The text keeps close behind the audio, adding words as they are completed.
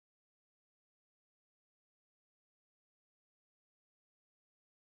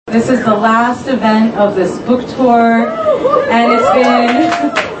This is the last event of this book tour, and it's been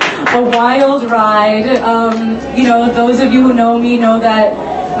a wild ride. Those of you who know me know that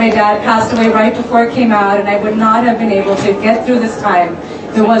my dad passed away right before it came out, and I would not have been able to get through this time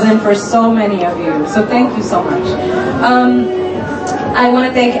if it wasn't for so many of you. So thank you so much. I want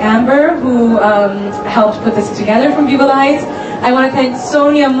to thank Amber, who helped put this together from Viva La Heights. I want to thank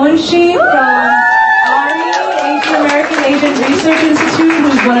Soniya Munshi from Asian Research Institute,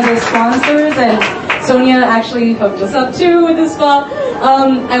 who's one of their sponsors, and Sonia actually hooked us up too with this spot.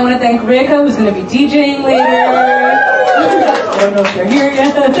 I want to thank Reka, who's going to be DJing later. I don't know if they're here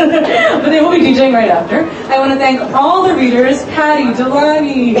yet, but they will be DJing right after. I want to thank all the readers, Patty,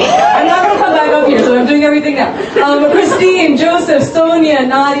 Dulani. I'm not going to come back up here, so I'm doing everything now. Christine, Joseph, Sonia,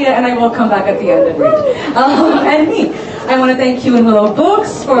 Nadia, and I will come back at the end and read. And me. I want to thank Kew and Willow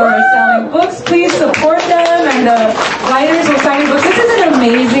Books for selling books. Please support them, and the writers who are signing books. This is an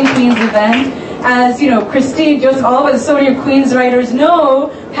amazing Queens event. As Christine, just all of us so many Queens writers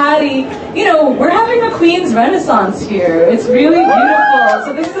know, Patty, we're having a Queens Renaissance here. It's really beautiful.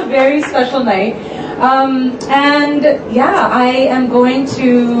 So this is a very special night. I am going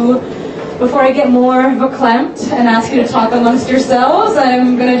to, before I get more verklempt and ask you to talk amongst yourselves,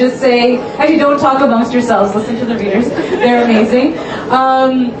 I'm going to just say, actually don't talk amongst yourselves, listen to the readers. They're amazing.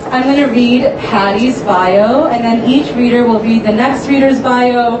 I'm going to read Patty's bio, and then each reader will read the next reader's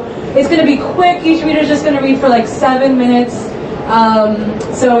bio. It's going to be quick. Each reader is just going to read for like 7 minutes.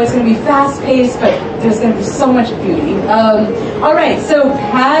 So it's going to be fast-paced, but there's going to be so much beauty. All right, so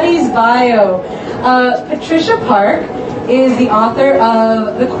Patty's bio. Patricia Park is the author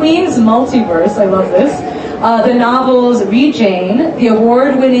of The Queen's Multiverse, I love this, the novels Read Jane, the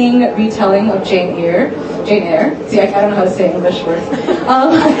award-winning retelling of Jane Eyre, see I don't know how to say English words,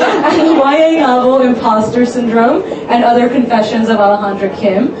 and the YA novel Imposter Syndrome, and Other Confessions of Alejandra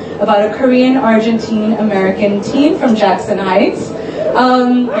Kim, about a Korean-Argentine-American teen from Jackson Heights.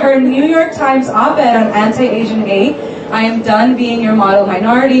 Her New York Times op-ed on anti-Asian hate, I Am Done Being Your Model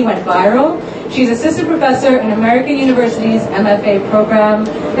Minority, went viral. She's assistant professor in American University's MFA program.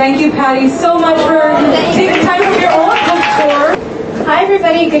 Thank you, Patty, so much for taking time from your own book tour. Hi,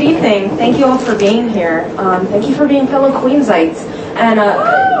 everybody. Good evening. Thank you all for being here. Thank you for being fellow Queensites. And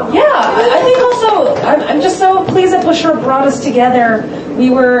I think also I'm just so pleased that Bushra brought us together. We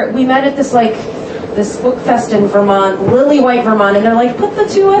met at this book fest in Vermont, Lily-White, Vermont, and they're like, put the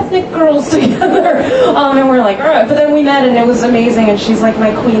two ethnic girls together. And we're like, all right. But then we met, and it was amazing, and she's like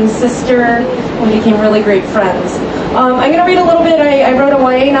my queen sister, and we became really great friends. I'm going to read a little bit. I wrote a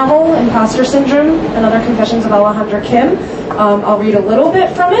YA novel, Imposter Syndrome, and Other Confessions of Alejandra Kim. I'll read a little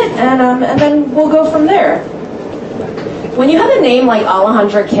bit from it, and then we'll go from there. When you have a name like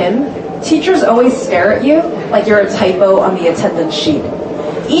Alejandra Kim, teachers always stare at you like you're a typo on the attendance sheet.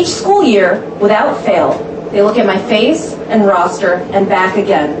 Each school year, without fail, they look at my face and roster and back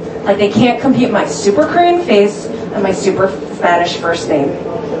again, like they can't compute my super Korean face and my super Spanish first name.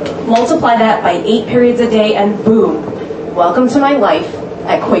 Multiply that by 8 periods a day and boom, welcome to my life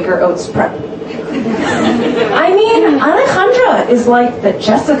at Quaker Oats Prep. I mean, Alejandra is like the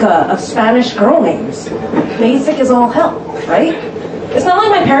Jessica of Spanish girl names. Basic as all hell, right? It's not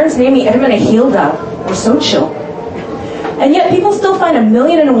like my parents named me Hermenegilda or Xochitl. And yet people still find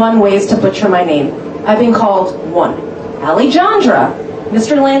 1,000,001 ways to butcher my name. I've been called 1. Alejandra,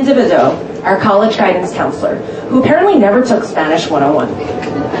 Mr. Landivido, our college guidance counselor, who apparently never took Spanish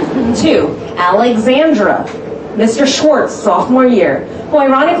 101. 2. Alexandra, Mr. Schwartz, sophomore year, who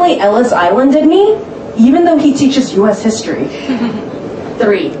ironically Ellis Islanded me, even though he teaches U.S. history.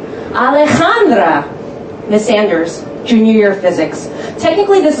 3. Alejandra, Miss Sanders, junior year physics.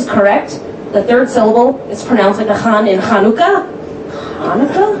 Technically this is correct. The third syllable is pronounced like a Khan in Hanukkah.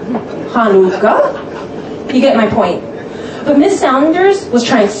 Hanukkah? You get my point. But Miss Sanders was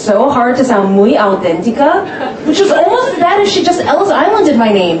trying so hard to sound muy auténtica, which was almost as bad as she just Ellis Islanded my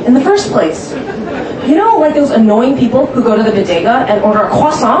name in the first place. You know, like those annoying people who go to the bodega and order a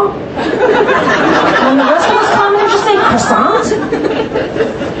croissant? When the rest of us commoners just say croissant?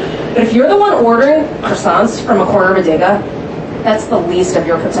 But if you're the one ordering croissants from a corner bodega, that's the least of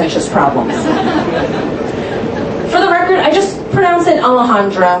your pretentious problems. For the record, I just pronounce it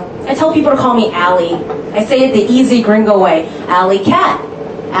Alejandra. I tell people to call me Allie. I say it the easy gringo way. Alley cat.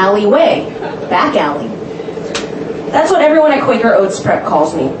 Alleyway. Back alley. That's what everyone at Quaker Oats Prep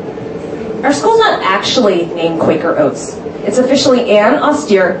calls me. Our school's not actually named Quaker Oats. It's officially Anne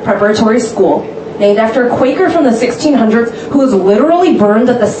Austere Preparatory School, named after a Quaker from the 1600s who was literally burned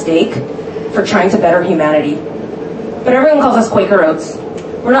at the stake for trying to better humanity. But everyone calls us Quaker Oats.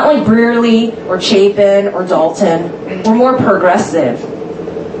 We're not like Brearley or Chapin or Dalton. We're more progressive.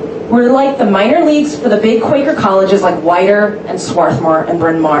 We're like the minor leagues for the big Quaker colleges like Wider and Swarthmore and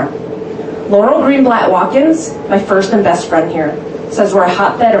Bryn Mawr. Laurel Greenblatt Watkins, my first and best friend here, says we're a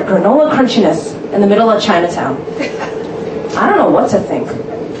hotbed of granola crunchiness in the middle of Chinatown. I don't know what to think.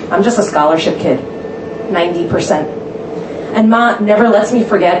 I'm just a scholarship kid, 90%. And Ma never lets me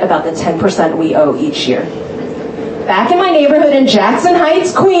forget about the 10% we owe each year. Back in my neighborhood in Jackson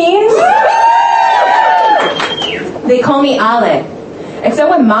Heights, Queens, they call me Ale. Except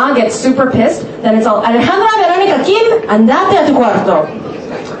when Ma gets super pissed, then it's all, Alejandra Veronica Kim, andate a tu cuarto.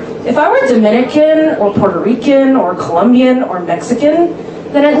 If I were Dominican or Puerto Rican or Colombian or Mexican,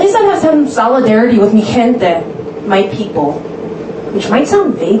 then at least I'd have some solidarity with mi gente, my people. Which might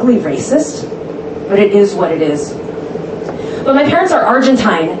sound vaguely racist, but it is what it is. But my parents are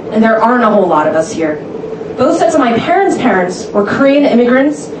Argentine, and there aren't a whole lot of us here. Both sets of my parents' parents were Korean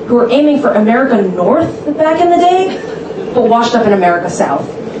immigrants who were aiming for America North back in the day, but washed up in America South.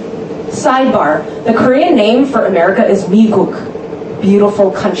 Sidebar, the Korean name for America is Migook,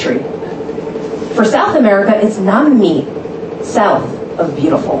 beautiful country. For South America, it's Nammi, south of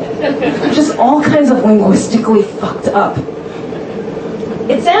beautiful. Just all kinds of linguistically fucked up.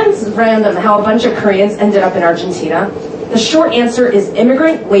 It sounds random how a bunch of Koreans ended up in Argentina. The short answer is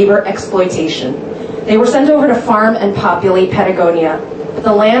immigrant labor exploitation. They were sent over to farm and populate Patagonia, but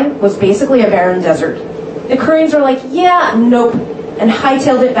the land was basically a barren desert. The Koreans were like, yeah, nope, and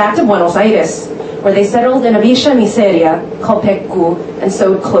hightailed it back to Buenos Aires, where they settled in a villa miseria called Pekku and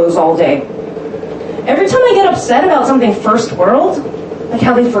sewed clothes all day. Every time I get upset about something first world, like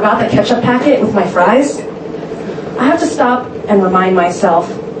how they forgot the ketchup packet with my fries, I have to stop and remind myself,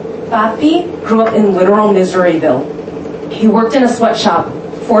 Papi grew up in literal Miseryville. He worked in a sweatshop,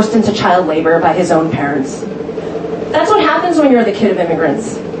 forced into child labor by his own parents. That's what happens when you're the kid of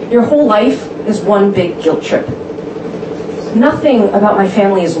immigrants. Your whole life is one big guilt trip. Nothing about my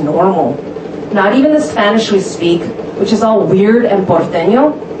family is normal. Not even the Spanish we speak, which is all weird and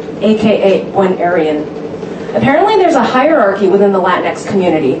porteño, aka Buen Aryan. Apparently there's a hierarchy within the Latinx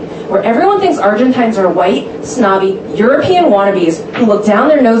community, where everyone thinks Argentines are white, snobby, European wannabes who look down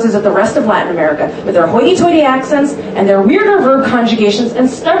their noses at the rest of Latin America with their hoity-toity accents and their weirder verb conjugations and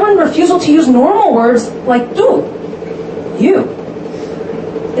stubborn refusal to use normal words like tú, you.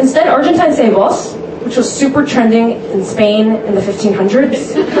 Instead, Argentines say vos, which was super trending in Spain in the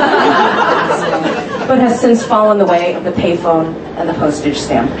 1500s, but has since fallen the way of the payphone and the postage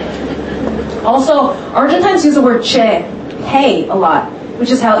stamp. Also, Argentines use the word che, hey, a lot, which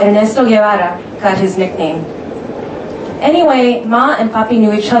is how Ernesto Guevara got his nickname. Anyway, Ma and Papi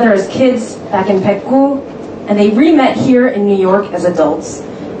knew each other as kids back in Pekku, and they re-met here in New York as adults.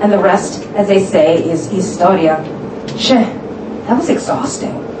 And the rest, as they say, is historia. Che, that was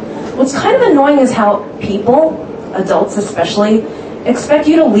exhausting. What's kind of annoying is how people, adults especially, expect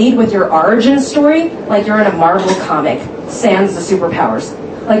you to lead with your origin story like you're in a Marvel comic, sans the superpowers.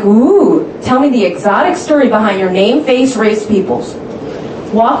 Like, ooh, tell me the exotic story behind your name, face, race, peoples.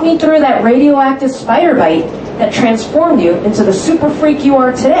 Walk me through that radioactive spider bite that transformed you into the super freak you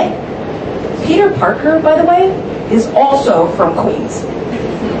are today. Peter Parker, by the way, is also from Queens.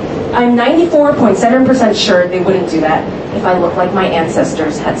 I'm 94.7% sure they wouldn't do that if I looked like my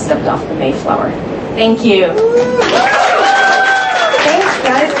ancestors had stepped off the Mayflower. Thank you. Thanks,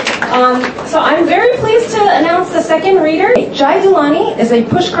 guys. So I'm very pleased to announce the second reader. Jai Dulani is a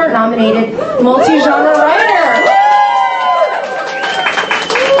Pushcart-nominated multi-genre writer.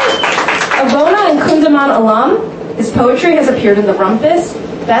 A Bona and Kundaman alum, his poetry has appeared in The Rumpus,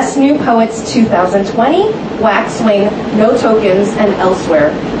 Best New Poets 2020, Waxwing, No Tokens, and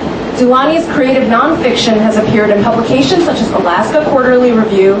elsewhere. Dulani's creative nonfiction has appeared in publications such as Alaska Quarterly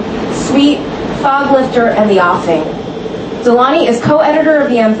Review, Sweet, Foglifter, and The Offing. Dulani is co-editor of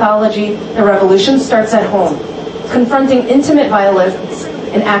the anthology The Revolution Starts at Home, confronting intimate violence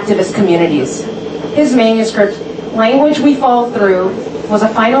in activist communities. His manuscript, Language We Fall Through, was a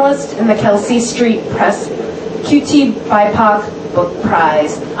finalist in the Kelsey Street Press QT BIPOC Book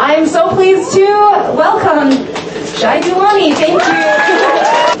Prize. I am so pleased to welcome Jai Dulani. Thank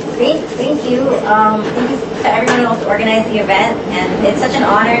you. Thank you. Thank you to everyone else who organized the event, and it's such an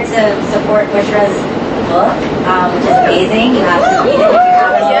honor to support Bushra's book, which is amazing. You have to read it if you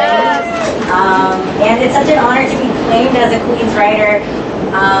haven't already. And it's such an honor to be claimed as a Queens writer.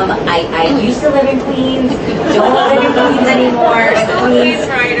 I used to live in Queens, don't live in Queens anymore. Queens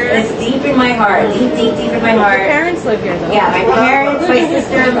is deep in my heart, deep in my heart. Your parents live here, though. Yeah, my parents, my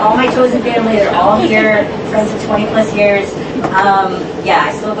sisters, all my chosen family, they're all here, friends for 20 plus years. Yeah,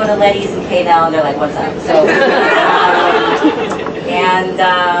 I still go to Letty's and K now, and they're like, what's up? So, And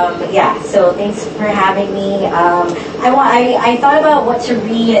yeah, so thanks for having me. I thought about what to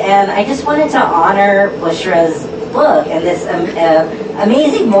read, and I just wanted to honor Bushra's book and this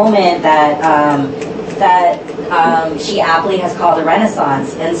amazing moment that she aptly has called a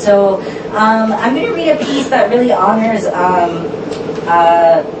renaissance. And so I'm going to read a piece that really honors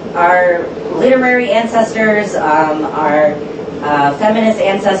our literary ancestors, our feminist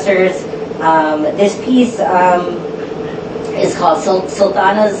ancestors. This piece is called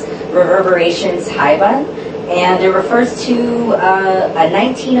Sultana's Reverberations Haiban, and it refers to a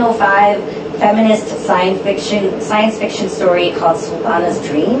 1905 feminist science fiction story called Sultana's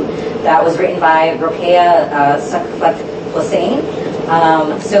Dream that was written by Rokeya Sakfat Hossein.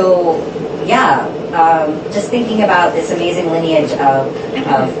 Just thinking about this amazing lineage of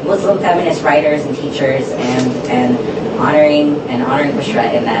Muslim feminist writers and teachers, and honoring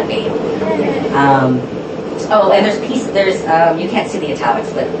Bushra in that vein. And there's you can't see the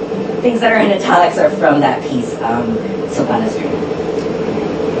italics, but things that are in italics are from that piece, Sultana's Dream.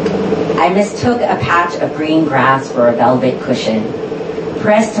 I mistook a patch of green grass for a velvet cushion,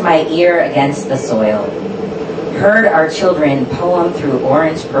 pressed my ear against the soil, heard our children poem through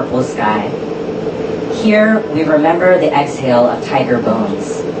orange-purple sky. Here we remember the exhale of tiger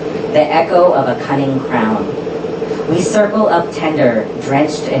bones, the echo of a cunning crown. We circle up tender,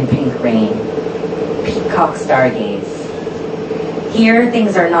 drenched in pink rain, peacock stargaze. Here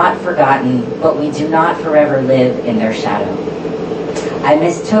things are not forgotten, but we do not forever live in their shadow. I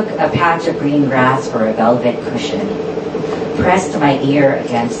mistook a patch of green grass for a velvet cushion, pressed my ear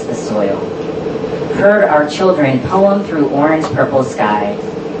against the soil, heard our children poem through orange-purple sky.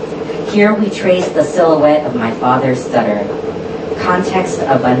 Here we trace the silhouette of my father's stutter, context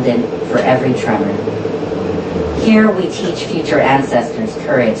abundant for every tremor. Here we teach future ancestors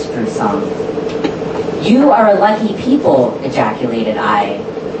courage through song. You are a lucky people, ejaculated I.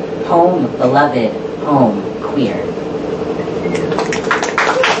 Home, beloved, home, queer.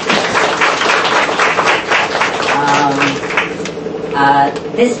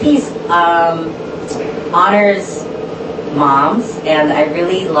 This piece honors moms, and I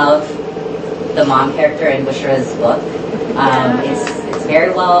really love the mom character in Bushra's book. It's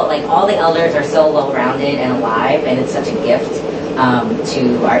very well, like, all the elders are so well-rounded and alive, and it's such a gift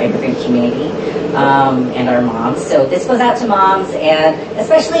to our immigrant community and our moms. So this goes out to moms, and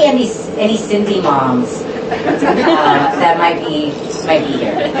especially any Sindhi moms that might be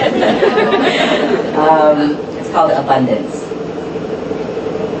here. It's called Abundance.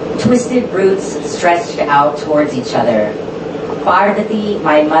 Twisted roots stretched out towards each other. Parvati,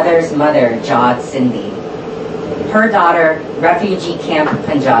 my mother's mother, jawed Sindhi. Her daughter, refugee camp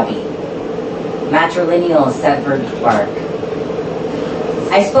Punjabi. Matrilineal severed bark.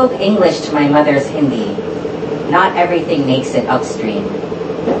 I spoke English to my mother's Hindi. Not everything makes it upstream.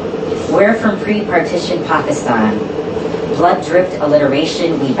 We're from pre-partition Pakistan. Blood-dripped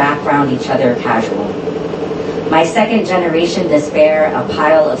alliteration, we background each other casual. My second generation despair, a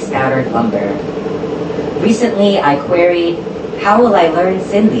pile of scattered lumber. Recently I queried, how will I learn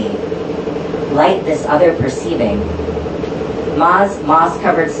Sindhi? Light this other perceiving. Ma's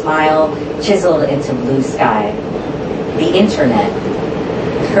moss-covered smile chiseled into blue sky. The internet.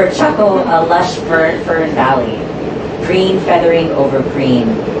 Her chuckle, a lush fern valley. Green feathering over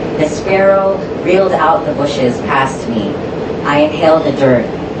green. The sparrow reeled out the bushes past me. I inhaled the dirt,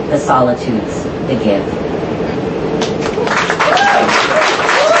 the solitudes, the give.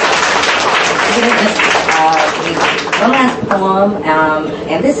 One last poem,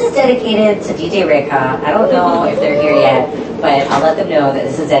 and this is dedicated to DJ Rekha. I don't know if they're here yet, but I'll let them know that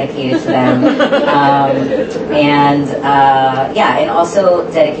this is dedicated to them. And also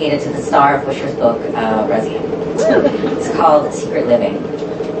dedicated to the star of Bushra's book, Razia. It's called Secret Living.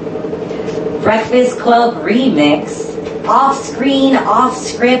 Breakfast Club Remix. Off-screen,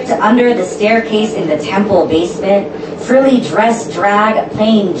 off-script, under the staircase in the temple basement. Frilly dress drag,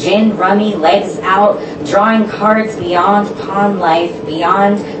 playing gin rummy, legs out, drawing cards beyond pawn life,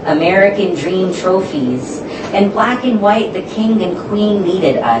 beyond American dream trophies. In black and white, the king and queen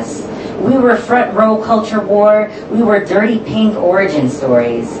needed us. We were front row culture war, we were dirty pink origin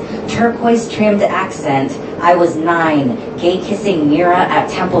stories. Turquoise trimmed accent, I was 9, gay kissing Mira at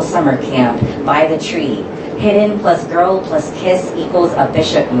Temple Summer Camp, by the tree. Hidden plus girl plus kiss equals a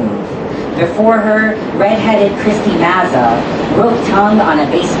bishop move. Before her, red-headed Christy Mazza, rope tongue on a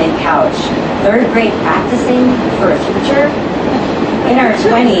basement couch. 3rd grade practicing for a future? In our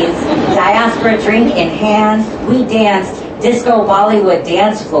 20s, diaspora drink in hand, we danced disco Bollywood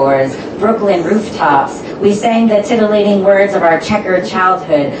dance floors, Brooklyn rooftops. We sang the titillating words of our checkered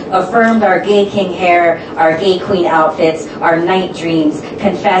childhood, affirmed our gay king hair, our gay queen outfits, our night dreams,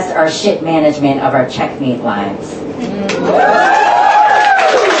 confessed our shit management of our checkmate lives.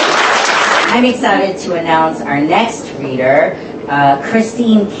 I'm excited to announce our next reader,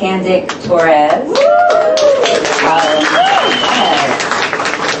 Christine Kandic Torres.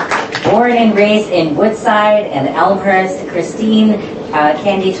 Born and raised in Woodside and Elmhurst, Christine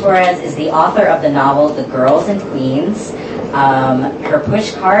Kandic Torres is the author of the novel The Girls in Queens. Her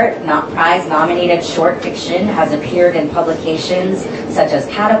pushcart, not prize-nominated short fiction, has appeared in publications such as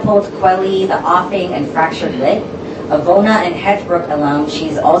Catapult, Quelly, The Offing, and Fractured Lit. A Vona and Hedgebrook alum,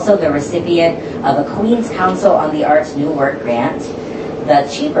 she's also the recipient of a Queens Council on the Arts New Work Grant. The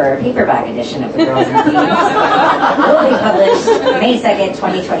cheaper paperback edition of The Girls in Queens will be published May 2nd,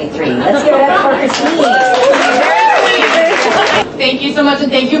 2023. Let's give it up for Christine. Thank you so much,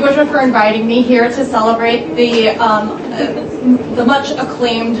 and thank you, Bushra, for inviting me here to celebrate the much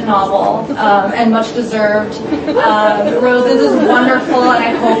acclaimed novel and much deserved. Roses is wonderful, and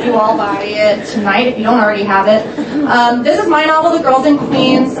I hope you all buy it tonight if you don't already have it. This is my novel, The Girls in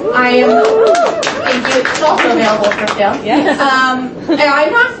Queens. Thank you. It's also available for sale. Yes. And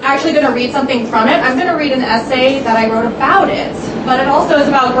I'm not actually going to read something from it. I'm going to read an essay that I wrote about it. But it also is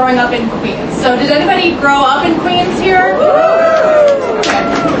about growing up in Queens. So did anybody grow up in Queens here? Okay.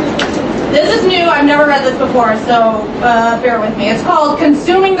 This is new. I've never read this before, so bear with me. It's called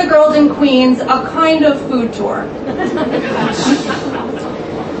Consuming the Girls in Queens, a kind of food tour.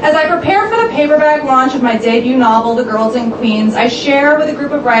 As I prepare for the paperback launch of my debut novel, The Girls in Queens, I share with a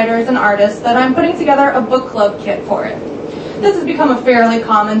group of writers and artists that I'm putting together a book club kit for it. This has become a fairly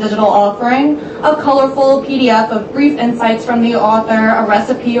common digital offering, a colorful PDF of brief insights from the author, a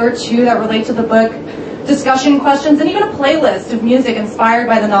recipe or two that relate to the book, discussion questions, and even a playlist of music inspired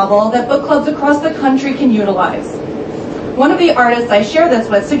by the novel that book clubs across the country can utilize. One of the artists I share this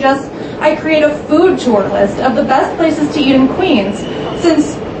with suggests I create a food tour list of the best places to eat in Queens,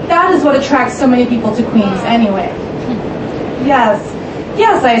 since that is what attracts so many people to Queens anyway.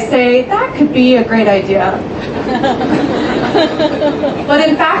 Yes, I say, that could be a great idea. But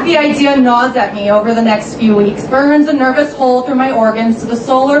in fact, the idea gnaws at me over the next few weeks, burns a nervous hole through my organs to the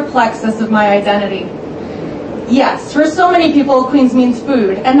solar plexus of my identity. Yes, for so many people, Queens means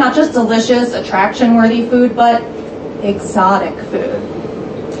food, and not just delicious, attraction-worthy food, but exotic food.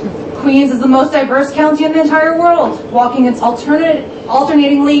 Queens is the most diverse county in the entire world. Walking its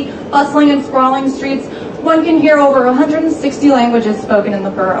alternatingly bustling and sprawling streets, one can hear over 160 languages spoken in the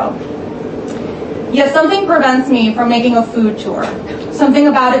borough. Yet something prevents me from making a food tour. Something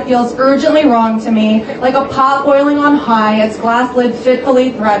about it feels urgently wrong to me, like a pot boiling on high, its glass lid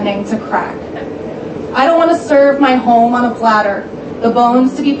fitfully threatening to crack. I don't want to serve my home on a platter, the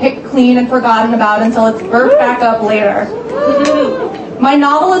bones to be picked clean and forgotten about until it's burped back up later. My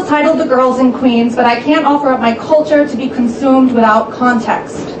novel is titled The Girls in Queens, but I can't offer up my culture to be consumed without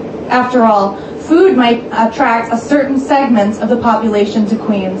context. After all, food might attract a certain segment of the population to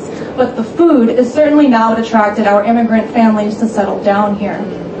Queens, but the food is certainly not what attracted our immigrant families to settle down here.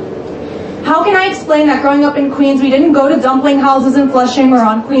 How can I explain that growing up in Queens, we didn't go to dumpling houses in Flushing or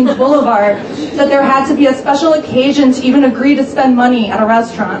on Queens Boulevard, that there had to be a special occasion to even agree to spend money at a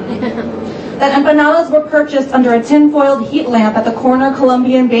restaurant? That empanadas were purchased under a tin-foiled heat lamp at the corner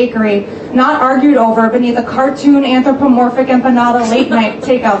Colombian bakery, not argued over beneath a cartoon anthropomorphic empanada late-night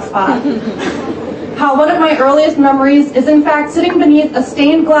takeout spot. How one of my earliest memories is in fact sitting beneath a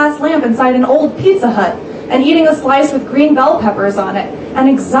stained glass lamp inside an old Pizza Hut and eating a slice with green bell peppers on it, an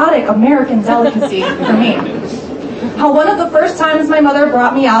exotic American delicacy for me. How one of the first times my mother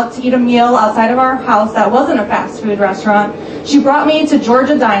brought me out to eat a meal outside of our house that wasn't a fast food restaurant, she brought me to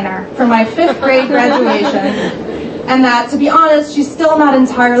Georgia Diner for my 5th grade graduation, and that, to be honest, she's still not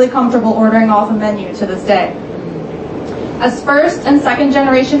entirely comfortable ordering off a menu to this day. As first and second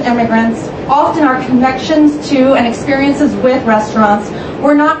generation immigrants, often our connections to and experiences with restaurants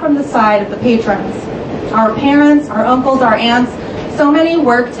were not from the side of the patrons. Our parents, our uncles, our aunts, so many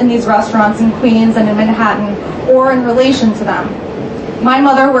worked in these restaurants in Queens and in Manhattan, or in relation to them. My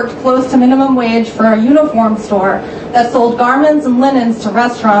mother worked close to minimum wage for a uniform store that sold garments and linens to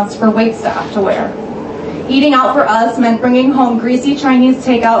restaurants for waitstaff to wear. Eating out for us meant bringing home greasy Chinese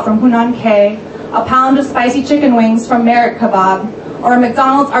takeout from Hunan K, a pound of spicy chicken wings from Merit Kebab, or a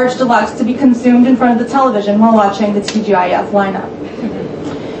McDonald's Arch Deluxe to be consumed in front of the television while watching the TGIF lineup.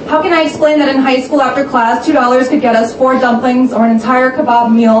 How can I explain that in high school after class, $2 could get us 4 dumplings or an entire kebab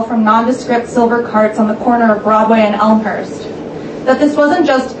meal from nondescript silver carts on the corner of Broadway and Elmhurst? That this wasn't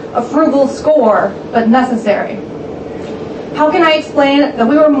just a frugal score, but necessary. How can I explain that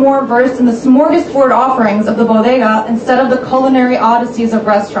we were more versed in the smorgasbord offerings of the bodega instead of the culinary odysseys of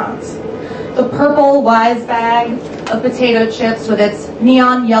restaurants? The purple wise bag of potato chips with its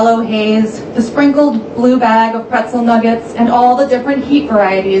neon yellow haze, the sprinkled blue bag of pretzel nuggets, and all the different heat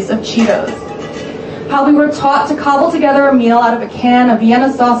varieties of Cheetos. How we were taught to cobble together a meal out of a can of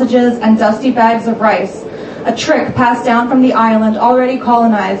Vienna sausages and dusty bags of rice, a trick passed down from the island already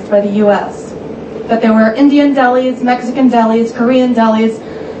colonized by the U.S. That there were Indian delis, Mexican delis, Korean delis,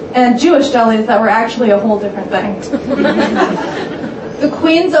 and Jewish delis that were actually a whole different thing. The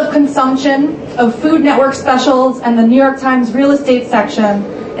queens of consumption, of Food Network specials, and the New York Times real estate section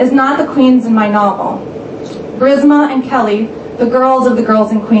is not the queens in my novel. Brisma and Kelly, the girls of the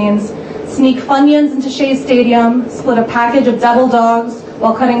Girls and Queens, sneak Funyuns into Shea Stadium, split a package of devil dogs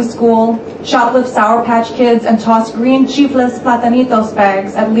while cutting school, shoplift Sour Patch Kids, and toss green Chifles Platanitos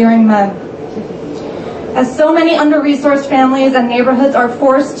bags at leering men. As so many under-resourced families and neighborhoods are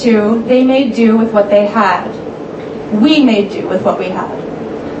forced to, they made do with what they had. We made do with what we had.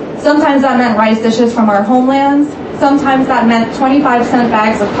 Sometimes that meant rice dishes from our homelands. Sometimes that meant 25-cent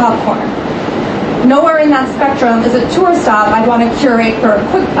bags of popcorn. Nowhere in that spectrum is a tour stop I'd want to curate for a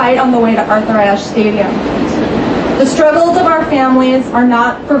quick bite on the way to Arthur Ashe Stadium. The struggles of our families are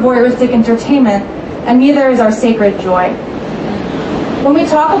not for voyeuristic entertainment, and neither is our sacred joy. When we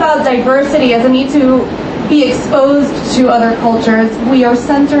talk about diversity as a need to be exposed to other cultures, we are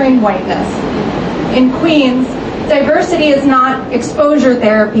centering whiteness. In Queens, diversity is not exposure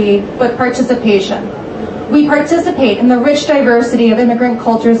therapy, but participation. We participate in the rich diversity of immigrant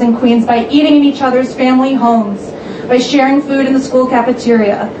cultures in Queens by eating in each other's family homes, by sharing food in the school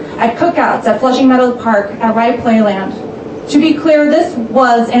cafeteria, at cookouts at Flushing Meadow Park, at Wright Playland. To be clear, this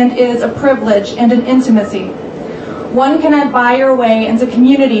was and is a privilege and an intimacy. One cannot buy your way into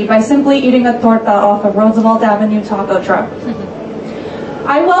community by simply eating a torta off a Roosevelt Avenue taco truck.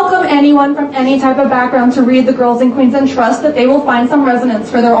 I welcome anyone from any type of background to read The Girls and Queens and trust that they will find some resonance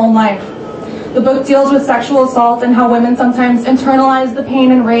for their own life. The book deals with sexual assault and how women sometimes internalize the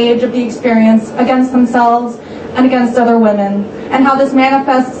pain and rage of the experience against themselves and against other women, and how this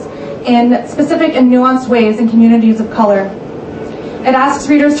manifests in specific and nuanced ways in communities of color. It asks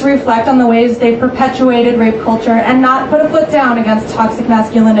readers to reflect on the ways they've perpetuated rape culture and not put a foot down against toxic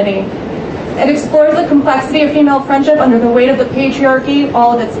masculinity. It explores the complexity of female friendship under the weight of the patriarchy,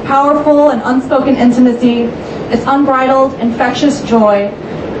 all of its powerful and unspoken intimacy, its unbridled, infectious joy,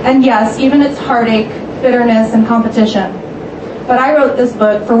 and yes, even its heartache, bitterness, and competition. But I wrote this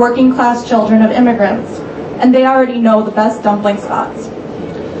book for working class children of immigrants, and they already know the best dumpling spots.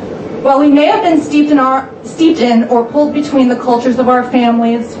 While we may have been steeped in or pulled between the cultures of our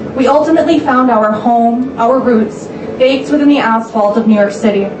families, we ultimately found our home, our roots, baked within the asphalt of New York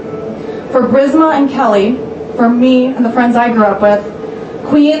City. For Brisma and Kelly, for me and the friends I grew up with,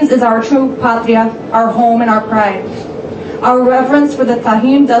 Queens is our true patria, our home and our pride. Our reverence for the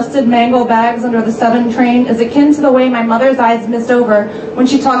tahine-dusted mango bags under the 7 train is akin to the way my mother's eyes mist over when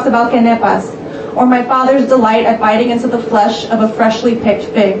she talks about quenepas, or my father's delight at biting into the flesh of a freshly picked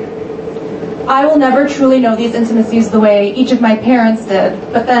fig. I will never truly know these intimacies the way each of my parents did,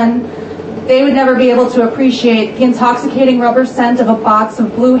 but then they would never be able to appreciate the intoxicating rubber scent of a box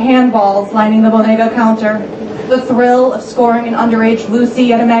of blue handballs lining the bodega counter, the thrill of scoring an underage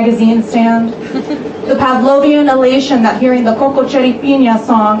Lucy at a magazine stand, the Pavlovian elation that hearing the Coco Cherry Piña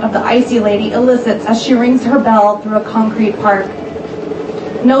song of the Icy Lady elicits as she rings her bell through a concrete park.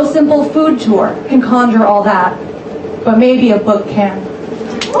 No simple food tour can conjure all that, but maybe a book can.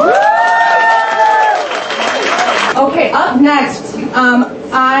 Okay, up next,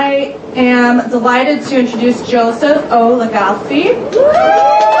 I am delighted to introduce Joseph O. Legaspi.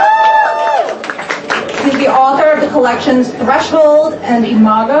 He's the author of the collections Threshold and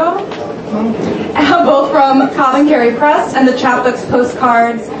Imago, both from Cobb & Carey Press, and the chapbooks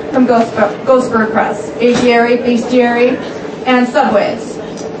Postcards from Ghostbird Press, Aviary, Bestiary, and Subways.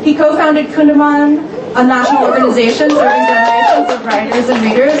 He co-founded Kundiman, a national organization serving generations of writers and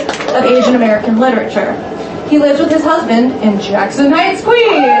readers of Asian American literature. He lives with his husband in Jackson Heights,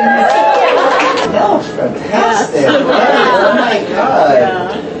 Queens. That was fantastic. Oh my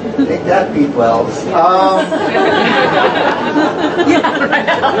God. Take that, Pete Wells. Did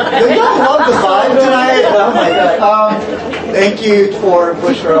y'all love the vibe tonight? Oh my God. Thank you for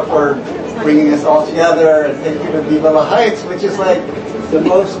Bushra for bringing us all together, and thank you to Viva La Heights, which is like the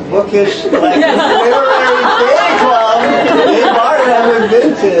most bookish, like, literary day club in bar I've ever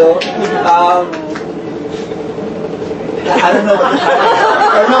been to. I don't know what the title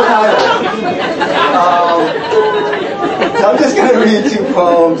is. So I'm just going to read 2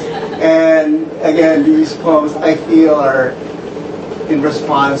 poems. And again, these poems I feel are in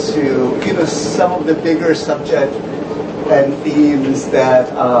response to some of the bigger subject and themes that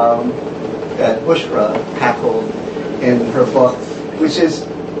that Bushra tackled in her book, which is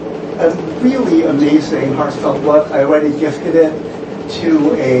a really amazing, heartfelt book. I already gifted it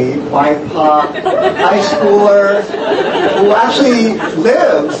to a BIPOC high schooler who actually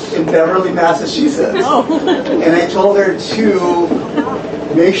lives in Beverly, Massachusetts. And I told her to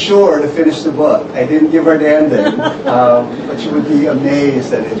make sure to finish the book. I didn't give her the ending, but she would be amazed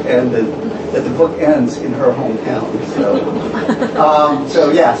that it ended, that the book ends in her hometown.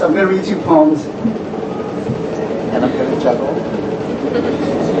 So yes, I'm going to read 2 poems, and I'm going to juggle.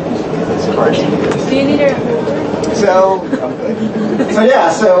 Do you need your... So I'm good.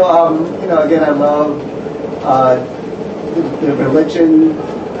 Again, I love the religion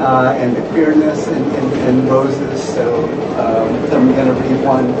and the queerness and roses. So I'm going to read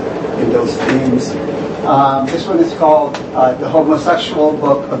one in those themes. This one is called The Homosexual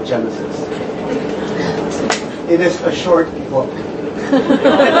Book of Genesis. It is a short book.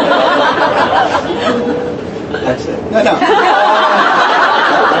 That's it. No.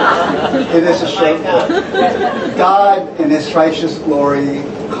 It is a short book. God, in His righteous glory,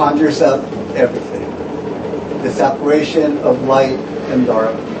 conjures up everything. The separation of light and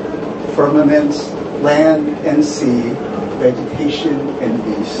dark, firmaments, land and sea, vegetation and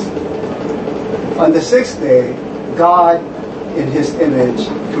beast. On the 6th day, God, in His image,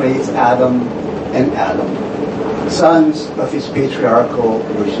 creates Adam and Adam, sons of His patriarchal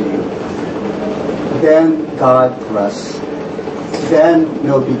regime. Then God rests. Then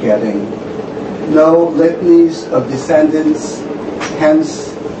no begetting, no litanies of descendants,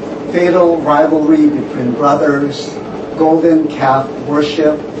 hence fatal rivalry between brothers, golden calf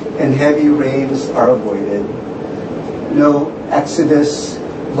worship, and heavy rains are avoided. No exodus,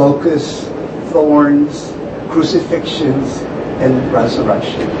 locusts, thorns, crucifixions, and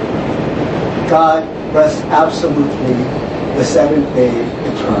resurrection. God rests absolutely, the 7th day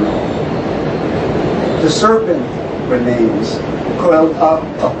eternal. The serpent remains, coiled up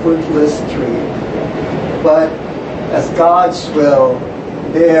a fruitless tree. But as God's will,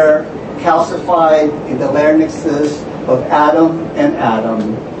 there, calcified in the larynxes of Adam and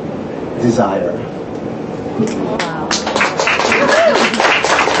Adam, desire. Wow.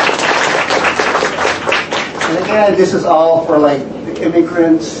 And again, this is all for like the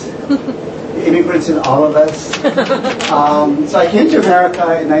immigrants in all of us. So I came to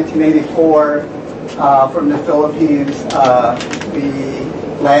America in 1984 from the Philippines. We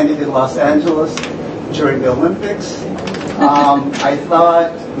landed in Los Angeles during the Olympics. I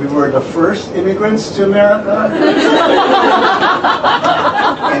thought we were the first immigrants to America.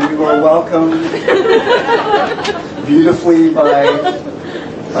 And we were welcomed beautifully by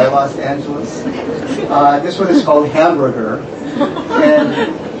Los Angeles. This one is called Hamburger.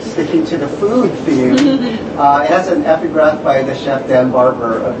 And sticking to the food theme, it has an epigraph by the chef Dan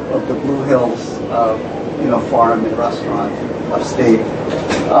Barber of the Blue Hills farm and restaurant upstate.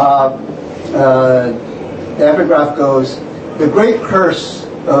 The epigraph goes, "The great curse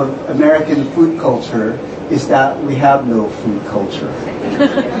of American food culture is that we have no food culture."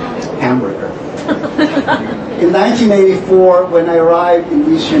 Hamburger. In 1984, when I arrived in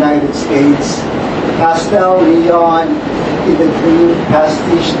these United States, pastel neon in the green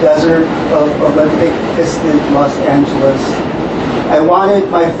pastiche desert of Olympic-fisted Los Angeles, I wanted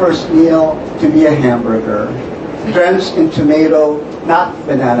my first meal to be a hamburger, drenched in tomato, not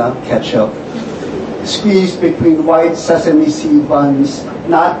banana ketchup, squeezed between white sesame seed buns,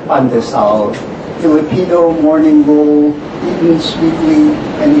 not pandesal, Filipino morning roll, eaten sweetly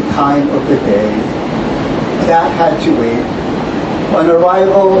any time of the day. That had to wait. On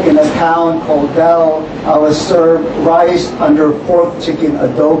arrival in a town called Bell, I was served rice under pork chicken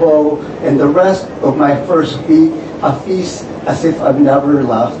adobo, and the rest of my first week, a feast as if I've never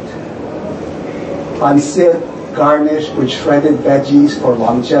left. Pancit, garnished with shredded veggies for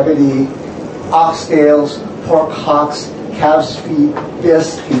longevity, oxtails, pork hocks, calf's feet,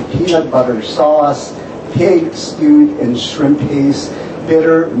 bisque in peanut butter sauce, pig stewed in shrimp paste,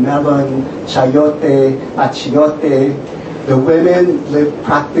 bitter melon, chayote, achiote. The women lived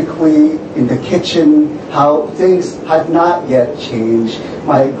practically in the kitchen, how things had not yet changed.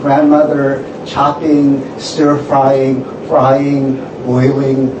 My grandmother chopping, stir-frying, frying,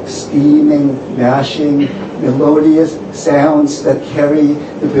 boiling, steaming, mashing, melodious sounds that carry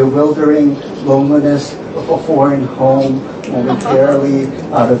the bewildering loneliness of a foreign home momentarily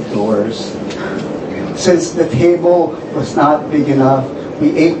out of doors. Since the table was not big enough,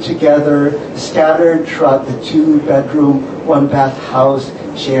 we ate together, scattered throughout the 2-bedroom, 1-bath house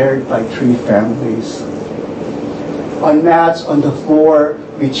shared by 3 families. On mats on the floor,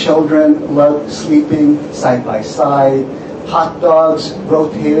 we children loved sleeping side by side, hot dogs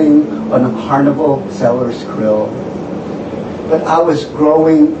rotating on a carnival seller's grill. But I was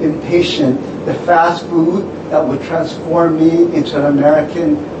growing impatient. The fast food that would transform me into an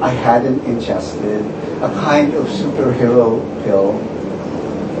American I hadn't ingested, a kind of superhero pill.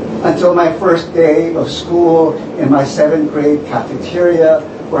 Until my first day of school in my 7th grade cafeteria,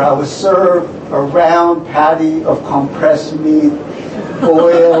 where I was served a round patty of compressed meat,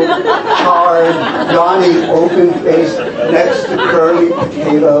 boiled, charred, yawning, open-faced next to curly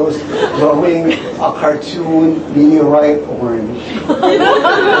potatoes, glowing a cartoon meteorite orange.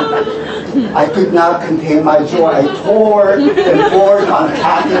 I could not contain my joy. I tore and poured on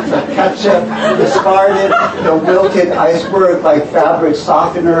packets of ketchup, discarded the wilted iceberg like fabric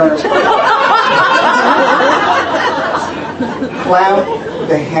softener, clamped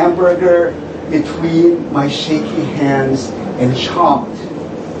the hamburger between my shaky hands and chomped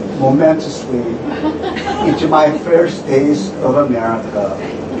momentously into my first taste of America.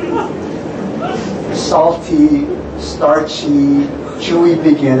 Salty, starchy, chewy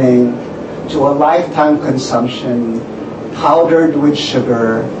beginning to a lifetime consumption, powdered with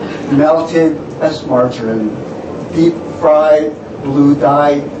sugar, melted as margarine, deep fried, blue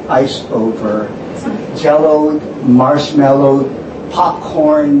dyed, iced over, jelloed, marshmallowed,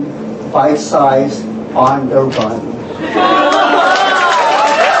 popcorn, bite-sized, on the run.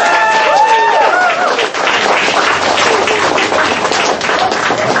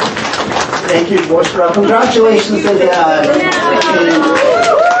 Thank you, Bushra. Congratulations again.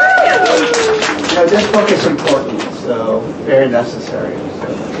 This book is important, so very necessary.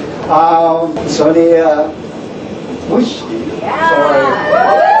 Soniya Munshi,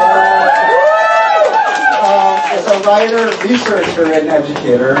 is a writer, researcher, and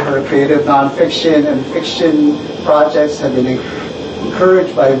educator. Her creative nonfiction and fiction projects have been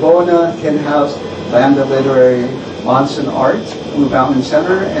encouraged by Bona, Tin House, Lambda Literary, Monson Art, Blue Mountain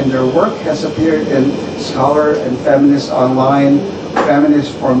Center, and their work has appeared in Scholar and Feminist Online,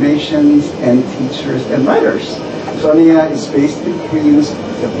 Feminist Formations, and Teachers and Writers. Soniya is based in Queens,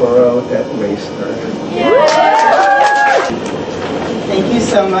 the borough that raised her. Thank you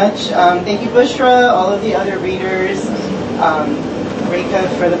so much. Thank you, Bushra, all of the other readers, Reka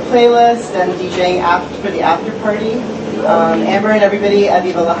for the playlist, and DJing for the after party, Amber and everybody at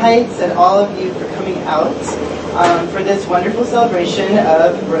Viva La Heights, and all of you for coming out for this wonderful celebration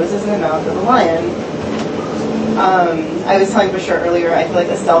of Roses in the Mouth of a Lion. I was telling Bushra earlier, I feel like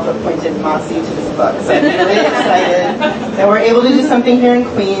a self-appointed Mossy to this book, so I'm really excited that we're able to do something here in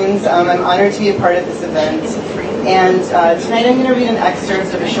Queens. I'm honored to be a part of this event. And tonight I'm going to read an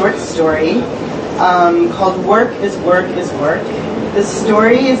excerpt of a short story called Work is Work is Work. The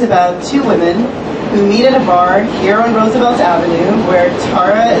story is about 2 women who meet at a bar here on Roosevelt Avenue, where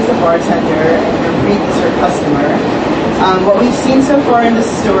Tara is a bartender and Gurpreet is her customer. What we've seen so far in this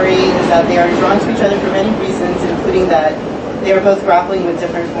story is that they are drawn to each other for many reasons, including that they are both grappling with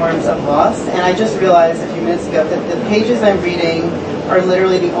different forms of loss. And I just realized a few minutes ago that the pages I'm reading are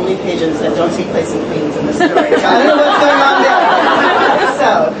literally the only pages that don't take place in Queens in this story. I don't know what's going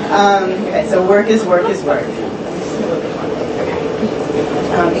on there. So work is work is work.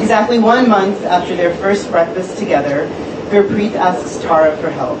 Exactly 1 month after their first breakfast together, Gurpreet asks Tara for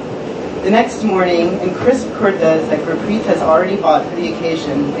help. The next morning, in crisp kurtas that Gurpreet has already bought for the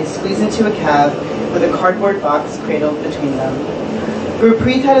occasion, they squeeze into a cab with a cardboard box cradled between them.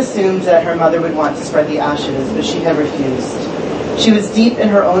 Gurpreet had assumed that her mother would want to spread the ashes, but she had refused. She was deep in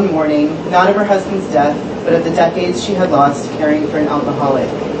her own mourning, not of her husband's death, but of the decades she had lost caring for an alcoholic.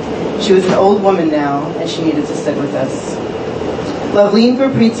 She was an old woman now, and she needed to sit with us. Loveleen,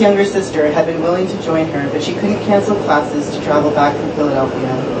 Gurpreet's younger sister, had been willing to join her, but she couldn't cancel classes to travel back from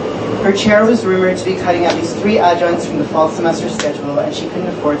Philadelphia. Her chair was rumored to be cutting at least 3 adjuncts from the fall semester schedule, and she couldn't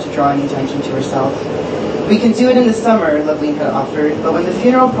afford to draw any attention to herself. We can do it in the summer, Loveleen had offered, but when the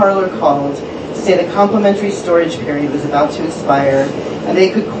funeral parlor called to say the complimentary storage period was about to expire, and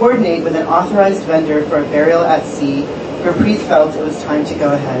they could coordinate with an authorized vendor for a burial at sea, Gurpreet felt it was time to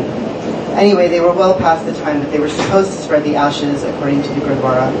go ahead. Anyway, they were well past the time that they were supposed to spread the ashes, according to the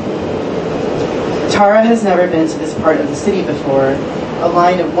Gurdwara. Tara has never been to this part of the city before, a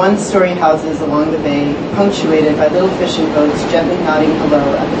line of 1-story houses along the bay, punctuated by little fishing boats gently nodding hello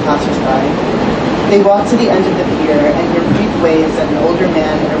at the passersby. They walk to the end of the pier, and Gurpreet waves at an older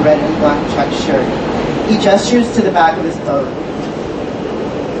man in a red and black checked shirt. He gestures to the back of his boat.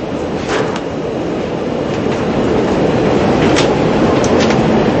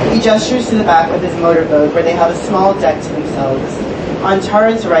 He gestures to the back of his motorboat, where they have a small deck to themselves. On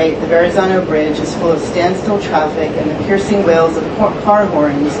Tara's right, the Verrazano Bridge is full of standstill traffic and the piercing wails of car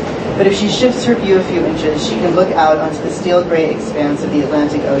horns, but if she shifts her view a few inches, she can look out onto the steel-gray expanse of the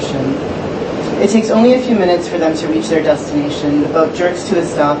Atlantic Ocean. It takes only a few minutes for them to reach their destination. The boat jerks to a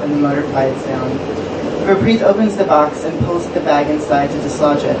stop and the motor quiets down. Gurpreet opens the box and pulls the bag inside to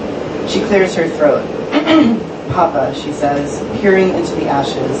dislodge it. She clears her throat. Papa, she says, peering into the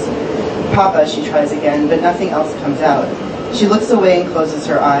ashes. Papa, she tries again, but nothing else comes out. She looks away and closes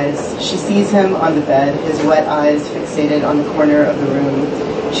her eyes. She sees him on the bed, his wet eyes fixated on the corner of the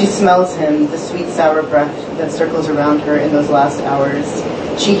room. She smells him, the sweet, sour breath that circles around her in those last hours.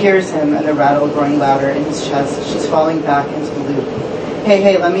 She hears him and the rattle growing louder in his chest. She's falling back into the loop.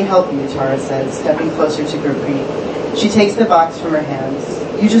 Hey, let me help you, Tara says, stepping closer to Gurpreet. She takes the box from her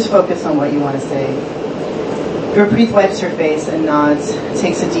hands. You just focus on what you want to say. Gurpreet wipes her face and nods,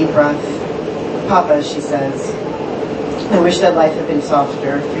 takes a deep breath. Papa, she says, I wish that life had been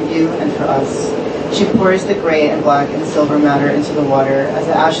softer for you and for us. She pours the gray and black and silver matter into the water. As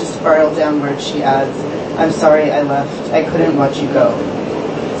the ashes spiral downward, she adds, I'm sorry I left. I couldn't watch you go.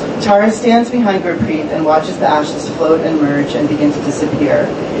 Tara stands behind Gurpreet and watches the ashes float and merge and begin to disappear.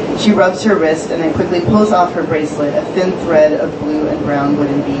 She rubs her wrist and then quickly pulls off her bracelet, a thin thread of blue and brown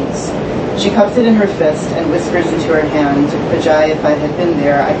wooden beads. She cups it in her fist and whispers into her hand, Ajay, if I had been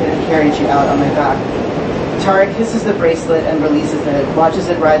there, I could have carried you out on my back. Tara kisses the bracelet and releases it, watches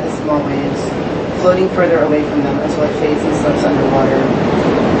it ride the small waves, floating further away from them until it fades and slips underwater.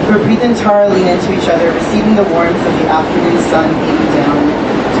 Gurpreet and Tara lean into each other, receiving the warmth of the afternoon sun beating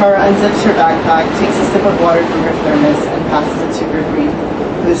down. Tara unzips her backpack, takes a sip of water from her thermos, and passes it to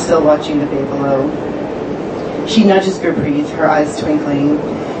Gurpreet, who is still watching the bay below. She nudges Gurpreet, her eyes twinkling.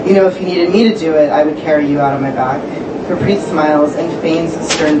 You know, if you needed me to do it, I would carry you out on my back. Gurpreet smiles and feigns a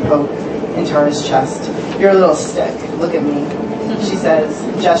stern poke in Tara's chest. You're a little stick. Look at me, she says,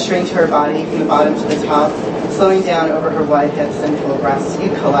 gesturing to her body from the bottom to the top, slowing down over her wide yet sinful breasts. You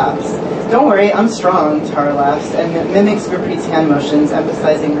collapse. Don't worry, I'm strong, Tara laughs, and mimics Gurpreet's hand motions,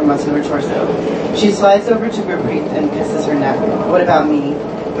 emphasizing her muscular torso. She slides over to Gurpreet and kisses her neck. What about me?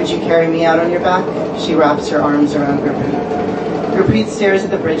 Would you carry me out on your back? She wraps her arms around Gurpreet. Gurpreet stares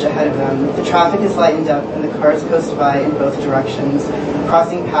at the bridge ahead of them. The traffic is lightened up and the cars coast by in both directions,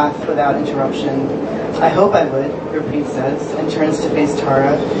 crossing paths without interruption. I hope I would, Gurpreet says, and turns to face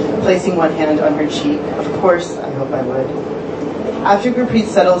Tara, placing one hand on her cheek. Of course, I hope I would. After Gurpreet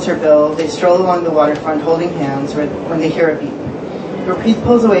settles her bill, they stroll along the waterfront holding hands when they hear a beep. Gurpreet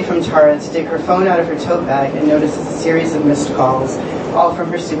pulls away from Tara to take her phone out of her tote bag and notices a series of missed calls, all from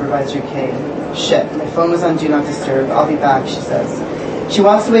her supervisor, Kay. Shit, my phone was on Do Not Disturb. I'll be back, she says. She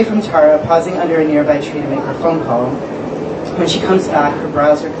walks away from Tara, pausing under a nearby tree to make her phone call. When she comes back, her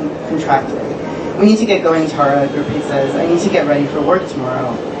brows are contracted. We need to get going, Tara, Gurpreet says. I need to get ready for work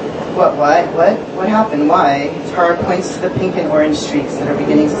tomorrow. What happened? Why? Tara points to the pink and orange streaks that are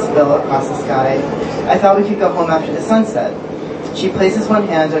beginning to spill across the sky. I thought we could go home after the sunset. She places one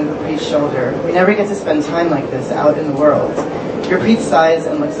hand on Gurpreet's shoulder. We never get to spend time like this out in the world. Gurpreet sighs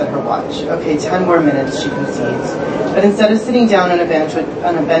and looks at her watch. Okay, 10 more minutes, she concedes. But instead of sitting down on a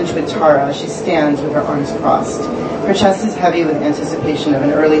bench with Tara, she stands with her arms crossed. Her chest is heavy with anticipation of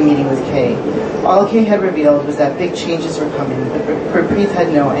an early meeting with Kay. All Kay had revealed was that big changes were coming, but Gurpreet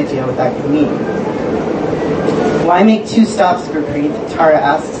had no idea what that could mean. Why make 2 stops, Gurpreet? Tara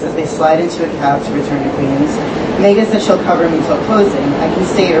asks as they slide into a cab to return to Queens. Mega said she'll cover me till closing. I can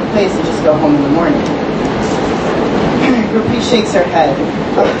stay at her place and just go home in the morning. Gurpreet shakes her head.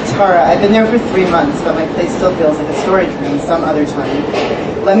 Oh, Tara, I've been there for 3 months, but my place still feels like a storage room some other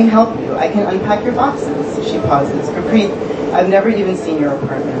time. Let me help you. I can unpack your boxes. She pauses. Gurpreet, I've never even seen your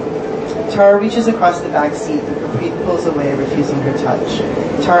apartment. Tara reaches across the back seat, but Gurpreet pulls away, refusing her touch.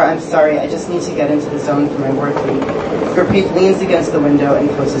 Tara, I'm sorry. I just need to get into the zone for my work week. Gurpreet leans against the window and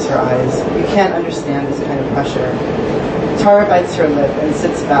closes her eyes. You can't understand this kind of pressure. Tara bites her lip and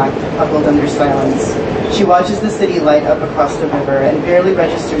sits back, huddled under silence. She watches the city light up across the river and barely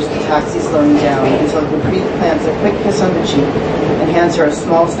registers the taxi slowing down until Gurpreet plants a quick kiss on the cheek and hands her a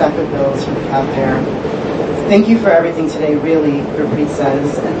small stack of bills from the cab fare. Thank you for everything today, really, Gurpreet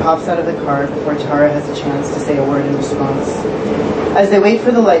says, and pops out of the car before Tara has a chance to say a word in response. As they wait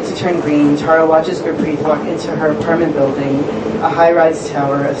for the light to turn green, Tara watches Gurpreet walk into her apartment building, a high-rise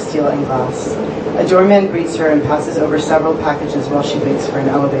tower of steel and glass. A doorman greets her and passes over several packages while she waits for an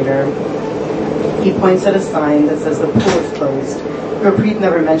elevator. He points at a sign that says the pool is closed. Gurpreet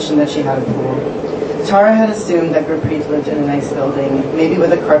never mentioned that she had a pool. Tara had assumed that Gurpreet lived in a nice building, maybe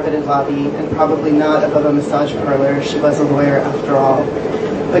with a carpeted lobby, and probably not above a massage parlor. She was a lawyer after all.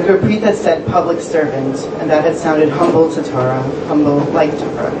 but Gurpreet had said public servant, and that had sounded humble to Tara, humble like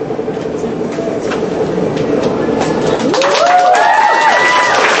Tara.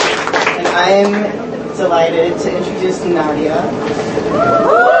 And I am delighted to introduce Nadia.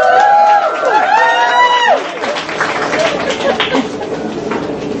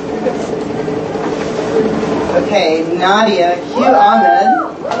 Okay, Nadia Q. Ahmad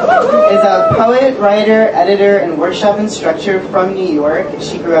is a poet, writer, editor, and workshop instructor from New York.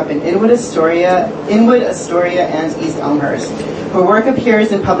 She grew up in Inwood, Astoria, and East Elmhurst. Her work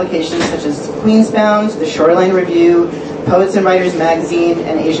appears in publications such as Queensbound, The Shoreline Review, Poets and Writers Magazine,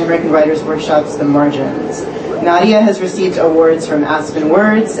 and Asian American Writers Workshop's The Margins. Nadia has received awards from Aspen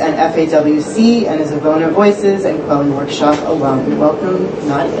Words and FAWC, and is a Vona Voices and Quelling Workshop alum. Welcome,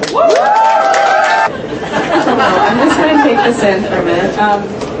 Nadia. I'm just going to take this in for a minute.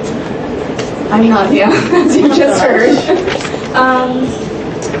 I'm Nadia, as you just heard.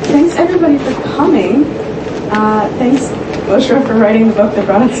 Thanks everybody for coming. Thanks Bushra for writing the book that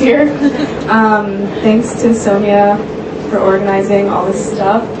brought us here. Thanks to Soniya for organizing all this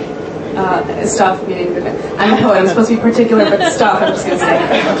stuff. Stuff meaning that I'm a poet, I'm supposed to be particular, but stuff I'm just going to say.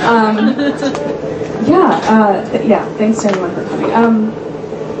 Thanks to everyone for coming.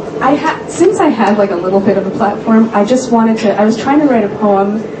 Since I had like a little bit of a platform, I was trying to write a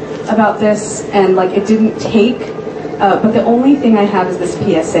poem about this, and like it didn't take, but the only thing I have is this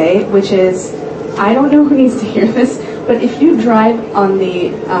PSA, which is, I don't know who needs to hear this, but if you drive on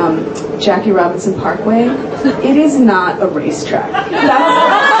the Jackie Robinson Parkway, it is not a racetrack.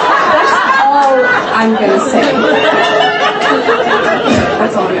 That's all I'm going to say.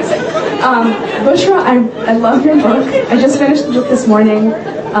 That's all I'm going to say. Bushra, I love your book. I just finished the book this morning.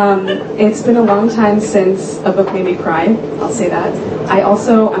 It's been a long time since a book made me cry. I'll say that.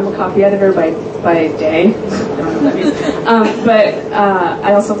 I'm a copy editor by day. I don't know what that means. But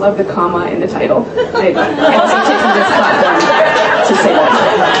I also love the comma in the title. I also taken this platform to say that.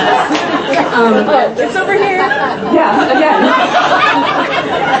 It's over here. Yeah, again.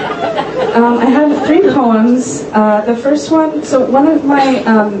 I have 3 poems. The first one, so one of my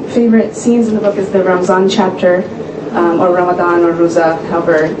favorite scenes in the book is the Ramzan chapter, or Ramadan or Ruza,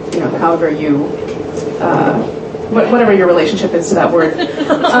 whatever your relationship is to that word.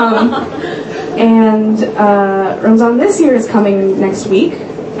 And Ramzan this year is coming next week,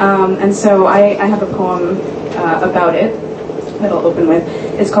 and so I have a poem about it that I'll open with.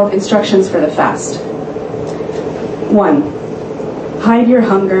 It's called Instructions for the Fast. 1. Hide your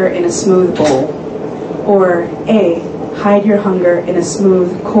hunger in a smooth bowl. Or A. Hide your hunger in a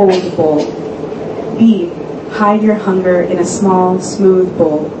smooth, cold bowl. B. Hide your hunger in a small, smooth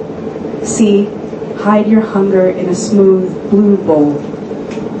bowl. C. Hide your hunger in a smooth, blue bowl.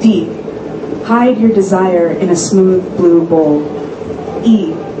 D. Hide your desire in a smooth, blue bowl.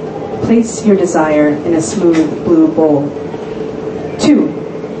 E. Place your desire in a smooth, blue bowl. 2.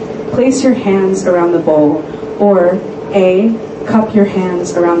 Place your hands around the bowl. Or A. Cup your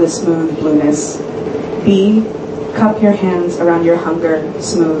hands around the smooth blueness. B. Cup your hands around your hunger,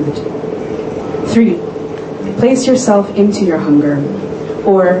 smoothed. 3. Place yourself into your hunger.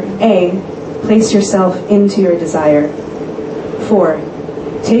 Or A. Place yourself into your desire. 4.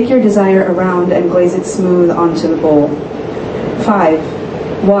 Take your desire around and glaze it smooth onto the bowl. 5.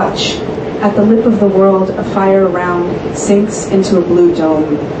 Watch. At the lip of the world, a fire round sinks into a blue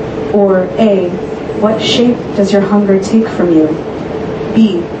dome. Or A. What shape does your hunger take from you?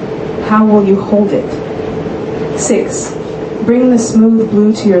 B. How will you hold it? 6. Bring the smooth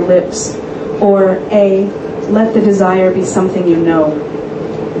blue to your lips. Or A. Let the desire be something you know.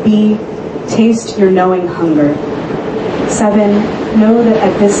 B. Taste your knowing hunger. 7. Know that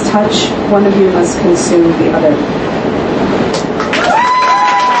at this touch, one of you must consume the other.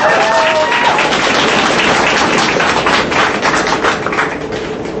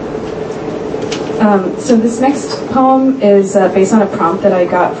 So this next poem is based on a prompt that I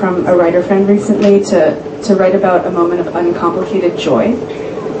got from a writer friend recently to write about a moment of uncomplicated joy.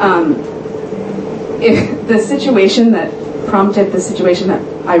 The situation that prompted the situation that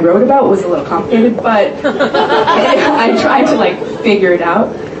I wrote about was a little complicated, but I tried to figure it out.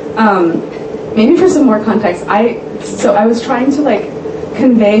 Maybe for some more context, I was trying to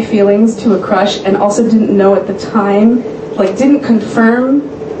convey feelings to a crush, and also didn't know at the time, didn't confirm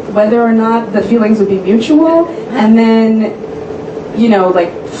whether or not the feelings would be mutual, and then,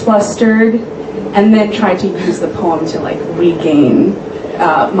 flustered, and then tried to use the poem to regain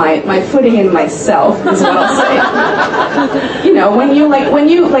my footing in myself, is what I'll say. When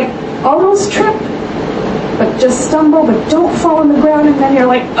you almost trip but just stumble, but don't fall on the ground, and then you're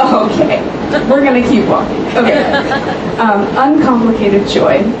like, oh, okay, we're gonna keep walking. Okay. Uncomplicated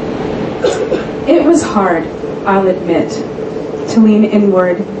joy. It was hard, I'll admit, to lean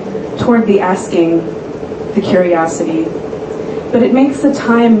inward toward the asking, the curiosity. But it makes the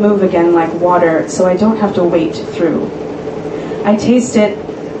time move again like water, so I don't have to wait through. I taste it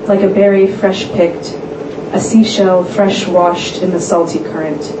like a berry fresh picked, a seashell fresh washed in the salty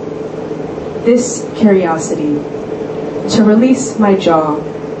current. This curiosity, to release my jaw,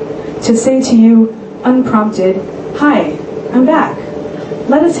 to say to you, unprompted, hi, I'm back.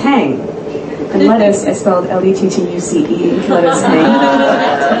 Let us hang. And lettuce, I spelled L-E-T-T-U-C-E, let us hang.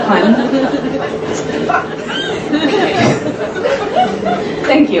 Pun.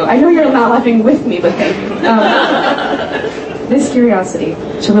 Thank you. I know you're not laughing with me, but thank you. This curiosity,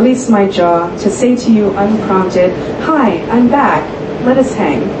 to release my jaw, to say to you unprompted, hi, I'm back, let us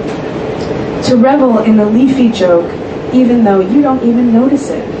hang. To revel in the leafy joke, even though you don't even notice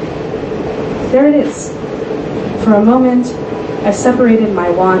it. There it is. For a moment, I've separated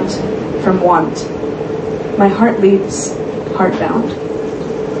my want from want. My heart leaps, heartbound.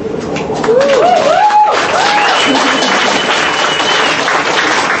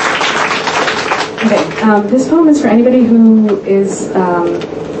 Okay, this poem is for anybody who is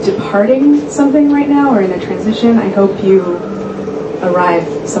departing something right now or in a transition. I hope you arrive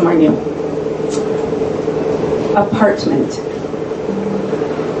somewhere new. Apartment.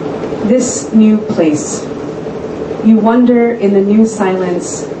 This new place. You wonder in the new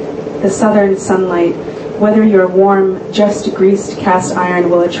silence, the southern sunlight, whether your warm, just greased cast iron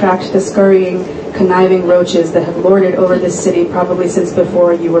will attract the scurrying, conniving roaches that have lorded over this city probably since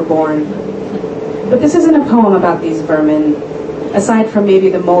before you were born. But this isn't a poem about these vermin, aside from maybe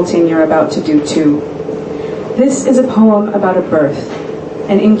the molting you're about to do too. This is a poem about a birth,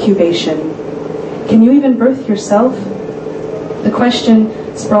 an incubation. Can you even birth yourself? The question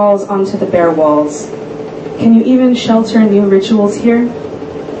sprawls onto the bare walls. Can you even shelter new rituals here?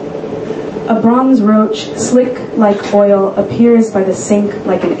 A bronze roach, slick like oil, appears by the sink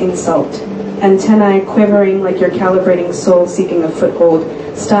like an insult, antennae quivering like your calibrating soul seeking a foothold,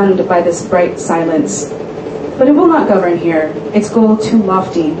 stunned by this bright silence. But it will not govern here, its goal too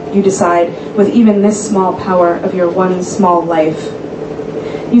lofty, you decide, with even this small power of your one small life.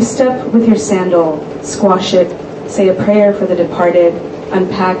 You step with your sandal, squash it, say a prayer for the departed,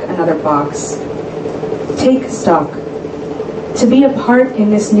 unpack another box. Take stock. To be a part in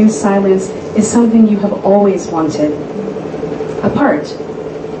this new silence is something you have always wanted. A part.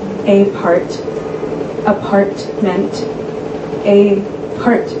 A part. Apartment. A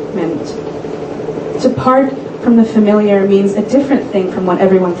partment. To part from the familiar means a different thing from what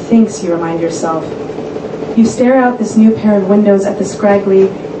everyone thinks, you remind yourself. You stare out this new pair of windows at the scraggly,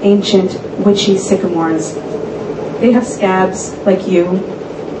 ancient, witchy sycamores. They have scabs like you.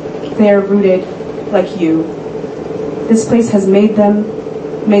 They are rooted like you. This place has made them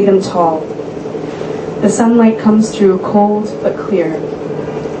tall. The sunlight comes through cold but clear.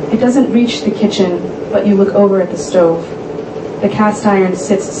 It doesn't reach the kitchen, but you look over at the stove. The cast iron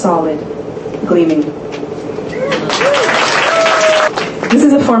sits solid, gleaming. This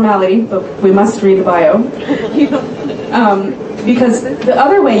is a formality, but we must read the bio. Because the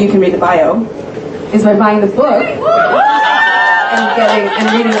other way you can read the bio is by buying the book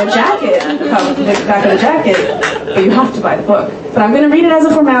and reading the jacket, the back of the jacket, but you have to buy the book. But I'm going to read it as a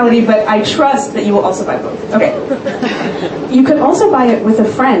formality, but I trust that you will also buy the book. Okay. You could also buy it with a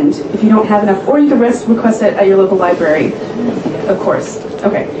friend if you don't have enough, or you could request it at your local library, of course.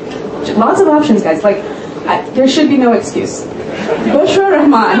 Okay. Lots of options, guys. Like, there should be no excuse. Bushra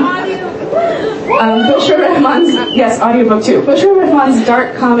Rehman. Bushra Rehman's, yes, audiobook too. Bushra Rehman's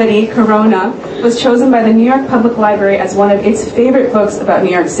dark comedy, Corona, was chosen by the New York Public Library as one of its favorite books about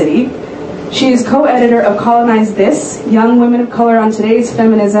New York City. She is co-editor of Colonize This, Young Women of Color on Today's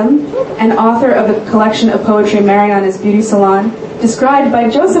Feminism, and author of the collection of poetry Mariana's Beauty Salon, described by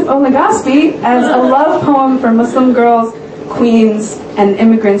Joseph O. Legaspi as a love poem for Muslim girls, queens, and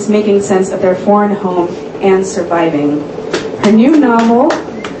immigrants making sense of their foreign home and surviving. Her new novel,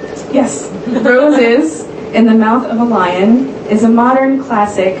 yes, Roses in the Mouth of a Lion, is a modern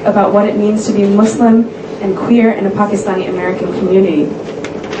classic about what it means to be Muslim and queer in a Pakistani-American community.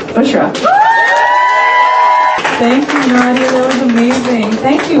 Bushra. Thank you, Nadia. That was amazing.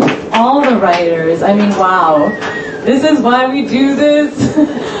 Thank you, all the writers. I mean, wow. This is why we do this.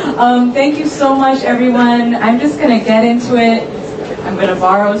 Thank you so much, everyone. I'm just going to get into it. I'm going to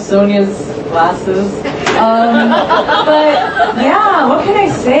borrow Sonia's glasses. But, yeah, what can I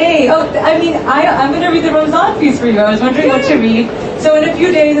say? Oh, I mean, I'm going to read the Ramzan piece for you. I was wondering what to read. So in a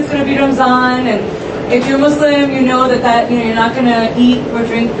few days, it's going to be Ramzan, and If you're Muslim, you know that you're not going to eat or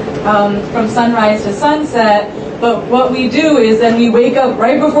drink from sunrise to sunset. But what we do is then we wake up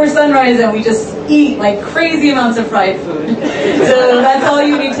right before sunrise and we just eat like crazy amounts of fried food. So that's all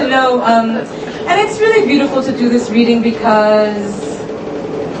you need to know. And it's really beautiful to do this reading because,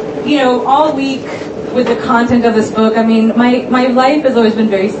 all week with the content of this book, I mean, my life has always been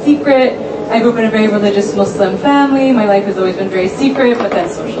very secret. I grew up in a very religious Muslim family. My life has always been very secret, but then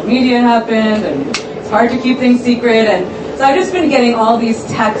social media happened and it's hard to keep things secret. And so I've just been getting all these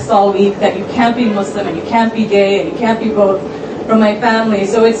texts all week that you can't be Muslim and you can't be gay and you can't be both from my family.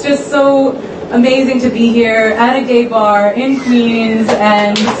 So it's just so amazing to be here at a gay bar in Queens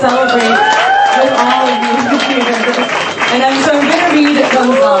and celebrate with all of you here. And so I'm going to read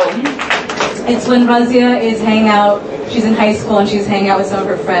Ramzan. It's when Razia is hanging out. She's in high school and she's hanging out with some of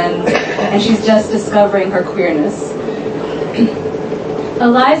her friends and she's just discovering her queerness.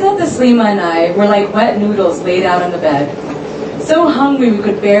 Eliza, Taslima, and I were like wet noodles laid out on the bed. So hungry we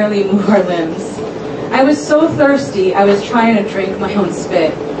could barely move our limbs. I was so thirsty I was trying to drink my own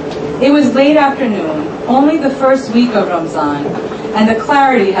spit. It was late afternoon, only the first week of Ramzan, and the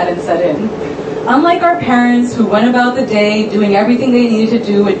clarity hadn't set in. Unlike our parents who went about the day doing everything they needed to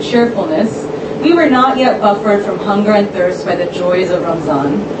do with cheerfulness, we were not yet buffered from hunger and thirst by the joys of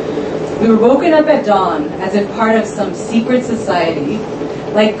Ramzan. We were woken up at dawn as if part of some secret society.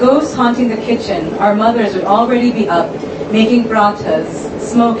 Like ghosts haunting the kitchen, our mothers would already be up, making pratas,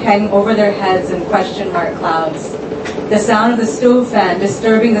 smoke hanging over their heads in question mark clouds. The sound of the stove fan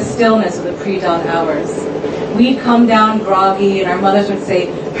disturbing the stillness of the pre-dawn hours. We'd come down groggy and our mothers would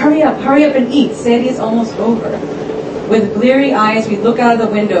say, hurry up and eat, Sehri is almost over. With bleary eyes, we'd look out of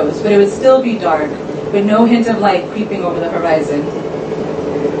the windows, but it would still be dark, with no hint of light creeping over the horizon.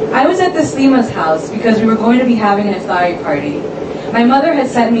 I was at Taslima's house because we were going to be having an iftari party. My mother had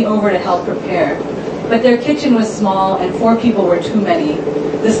sent me over to help prepare, but their kitchen was small and 4 people were too many.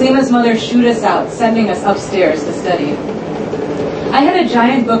 Taslima's mother shooed us out, sending us upstairs to study. I had a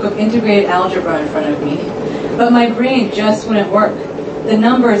giant book of integrated algebra in front of me, but my brain just wouldn't work. The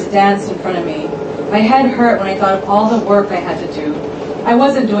numbers danced in front of me. My head hurt when I thought of all the work I had to do. I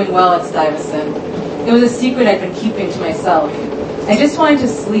wasn't doing well at Stuyvesant. It was a secret I'd been keeping to myself. I just wanted to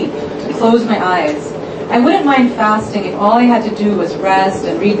sleep, to close my eyes. I wouldn't mind fasting if all I had to do was rest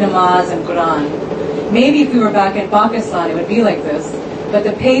and read namaz and Quran. Maybe if we were back in Pakistan it would be like this, but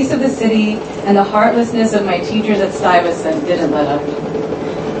the pace of the city and the heartlessness of my teachers at Stuyvesant didn't let up. I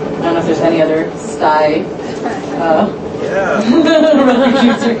don't know if there's any other Sty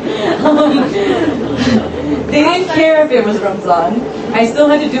refugees. They didn't care if it was Ramzan. I still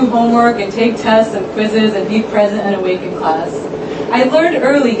had to do homework and take tests and quizzes and be present and awake in class. I learned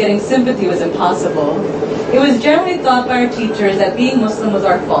early getting sympathy was impossible. It was generally thought by our teachers that being Muslim was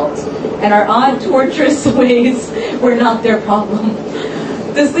our fault, and our odd, torturous ways were not their problem.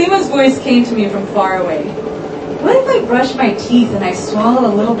 Taslima's voice came to me from far away. What if I brush my teeth and I swallow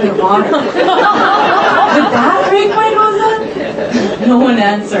a little bit of water? Would that break my roza? No one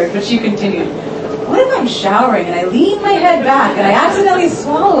answered, but she continued. What if I'm showering and I lean my head back and I accidentally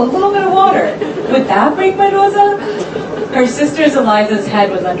swallow a little bit of water? Would that break my roza? Her sister's Eliza's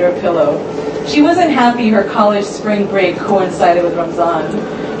head was under a pillow. She wasn't happy her college spring break coincided with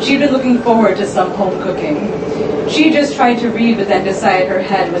Ramzan. She'd been looking forward to some home cooking. She just tried to read but then decided her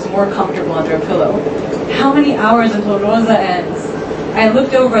head was more comfortable under a pillow. How many hours until Rosa ends? I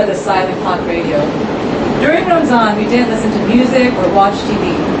looked over at the silent clock radio. During Ramzan, we didn't listen to music or watch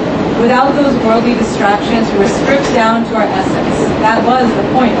TV. Without those worldly distractions, we were stripped down to our essence. That was the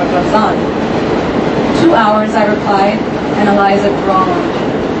point of Ramzan. 2 hours, I replied, and Eliza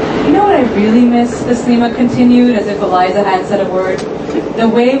groaned. You know what I really miss, Taslima continued, as if Eliza hadn't said a word? The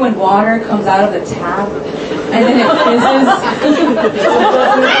way when water comes out of the tap, and then it fizzes.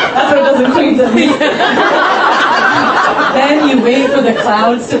 That's what it does in Queens, at least. Then you wait for the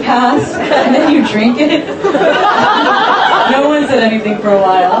clouds to pass, and then you drink it. No one said anything for a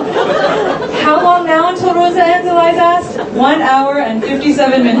while. How long now until Rosa ends, Eliza asked. 1 hour and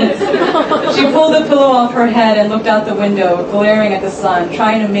 57 minutes. She pulled the pillow off her head and looked out the window, glaring at the sun,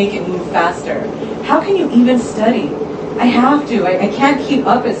 trying to make it move faster. How can you even study? I have to. I can't keep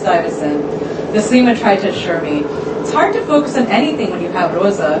up at Stuyvesant. Taslima tried to assure me. It's hard to focus on anything when you have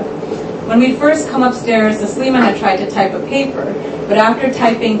Rosa. When we'd first come upstairs, Taslima had tried to type a paper, but after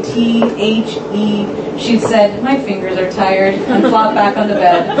typing T-H-E, she'd said, my fingers are tired, and flopped back on the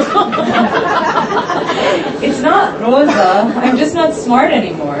bed. It's not Rosa, I'm just not smart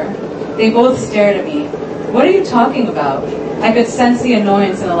anymore. They both stared at me. What are you talking about? I could sense the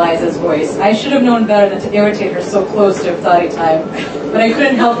annoyance in Eliza's voice. I should have known better than to irritate her so close to iftari time, but I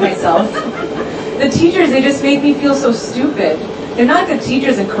couldn't help myself. The teachers, they just make me feel so stupid. They're not good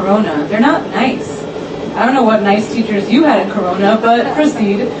teachers in Corona. They're not nice. I don't know what nice teachers you had in Corona, but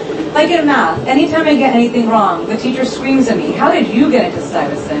proceed. Like in math, anytime I get anything wrong, the teacher screams at me, "How did you get into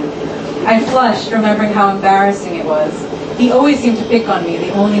Stuyvesant?" I flushed, remembering how embarrassing it was. He always seemed to pick on me,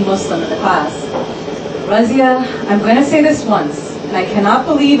 the only Muslim in the class. "Razia, I'm going to say this once, and I cannot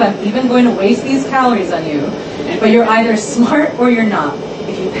believe I'm even going to waste these calories on you, but you're either smart or you're not.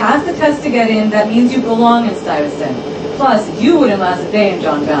 If you pass the test to get in, that means you belong in Stuyvesant. Plus, you wouldn't last a day in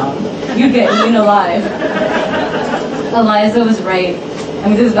John Bound. You'd get eaten alive." Eliza was right. I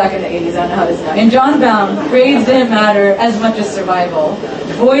mean, this is back in the 80s, I don't know how it is now. In John Bound, grades didn't matter as much as survival.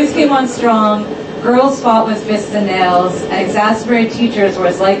 Boys came on strong, girls fought with fists and nails, and exasperated teachers were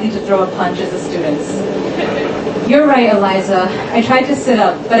as likely to throw a punch as the students. "You're right, Eliza. I tried to sit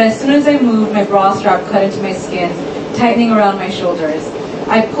up, but as soon as I moved, my bra strap cut into my skin, tightening around my shoulders.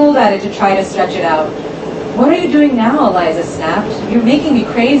 I pulled at it to try to stretch it out. "What are you doing now?" Eliza snapped. "You're making me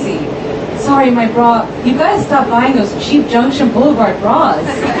crazy." "Sorry, my bra. You guys stopped buying those cheap Junction Boulevard bras."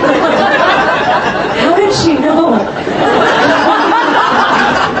 How did she know?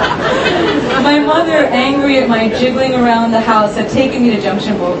 My mother, angry at my jiggling around the house, had taken me to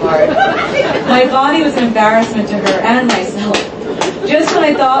Junction Boulevard. My body was an embarrassment to her and myself. Just when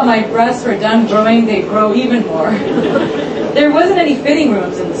I thought my breasts were done growing, they grow even more. There wasn't any fitting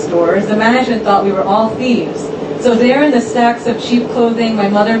rooms in the stores. The management thought we were all thieves. So there in the stacks of cheap clothing, my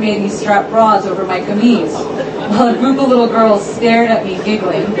mother made me strap bras over my camise, while a group of little girls stared at me,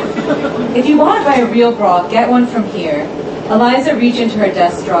 giggling. "If you want to buy a real bra, get one from here." Eliza reached into her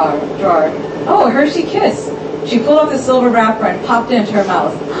desk drawer. "Oh, a Hershey Kiss." She pulled off the silver wrapper and popped it into her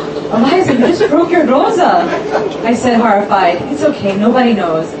mouth. "Eliza, you just broke your rosa." I said, horrified. "It's okay, nobody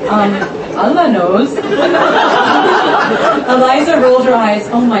knows." Allah knows." Eliza rolled her eyes.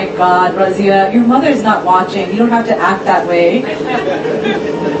 "Oh my God, Razia, your mother's not watching. You don't have to act that way."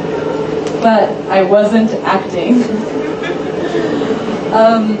 But I wasn't acting.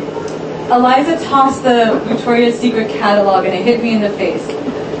 Eliza tossed the Victoria's Secret catalog and it hit me in the face.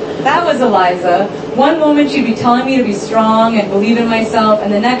 That was Eliza. One moment she'd be telling me to be strong and believe in myself,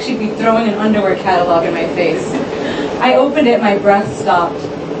 and the next she'd be throwing an underwear catalog in my face. I opened it, my breath stopped.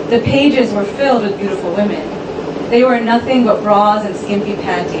 The pages were filled with beautiful women. They were nothing but bras and skimpy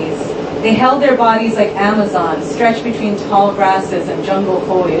panties. They held their bodies like Amazons, stretched between tall grasses and jungle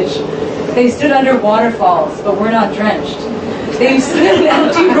foliage. They stood under waterfalls, but were not drenched. They stood in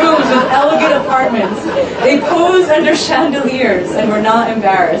empty rooms with elegant apartments. They posed under chandeliers and were not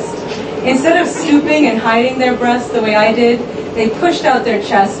embarrassed. Instead of stooping and hiding their breasts the way I did, they pushed out their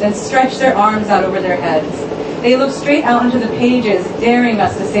chest and stretched their arms out over their heads. They looked straight out into the pages, daring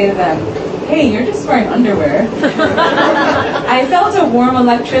us to say to them, "Hey, you're just wearing underwear." I felt a warm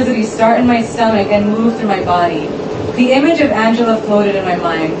electricity start in my stomach and move through my body. The image of Angela floated in my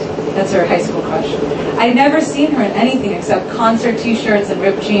mind. That's her high school crush. I'd never seen her in anything except concert t-shirts and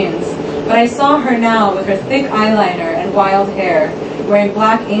ripped jeans, but I saw her now with her thick eyeliner and wild hair, wearing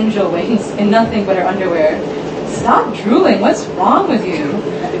black angel wings in nothing but her underwear. "Stop drooling, what's wrong with you?"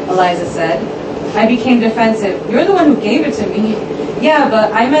 Eliza said. I became defensive. "You're the one who gave it to me." "Yeah,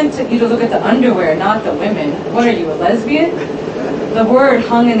 but I meant you to look at the underwear, not the women. What are you, a lesbian?" The word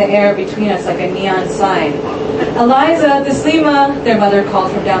hung in the air between us like a neon sign. "Eliza, the Slima," their mother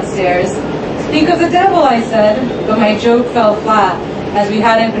called from downstairs. "Speak of the devil," I said, but my joke fell flat, as we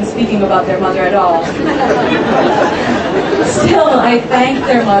hadn't been speaking about their mother at all. Still, I thanked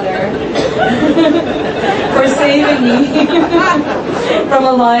their mother for saving me from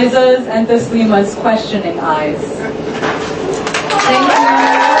Eliza's and Taslima's questioning eyes. Thank you.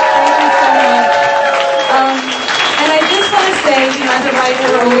 And I just want to say, as a writer,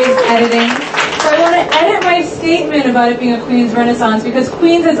 we're always editing. So I want to edit my statement about it being a Queens Renaissance, because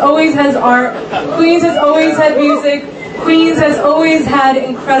Queens has always had art, Queens has always had music, Queens has always had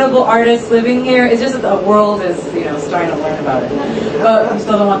incredible artists living here. It's just that the world is, starting to learn about it. But we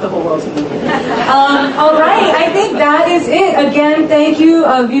still don't want the whole world to know. All right, I think that is it. Again, thank you,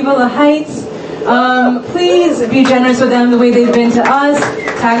 Viva La Heights. Please be generous with them the way they've been to us.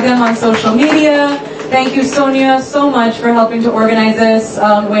 Tag them on social media. Thank you, Soniya, so much for helping to organize this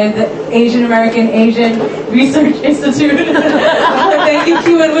with Asian-American Asian Research Institute. Thank you,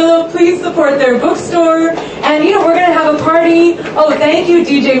 Kew and Willow. Please support their bookstore. And, we're going to have a party. Oh, thank you,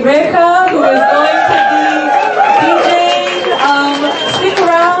 DJ Reka, who is going to be DJing. Stick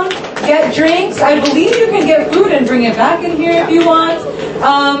around, get drinks. I believe you can get food and bring it back in here if you want.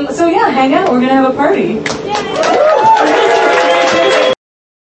 So, yeah, hang out. We're going to have a party. Yay!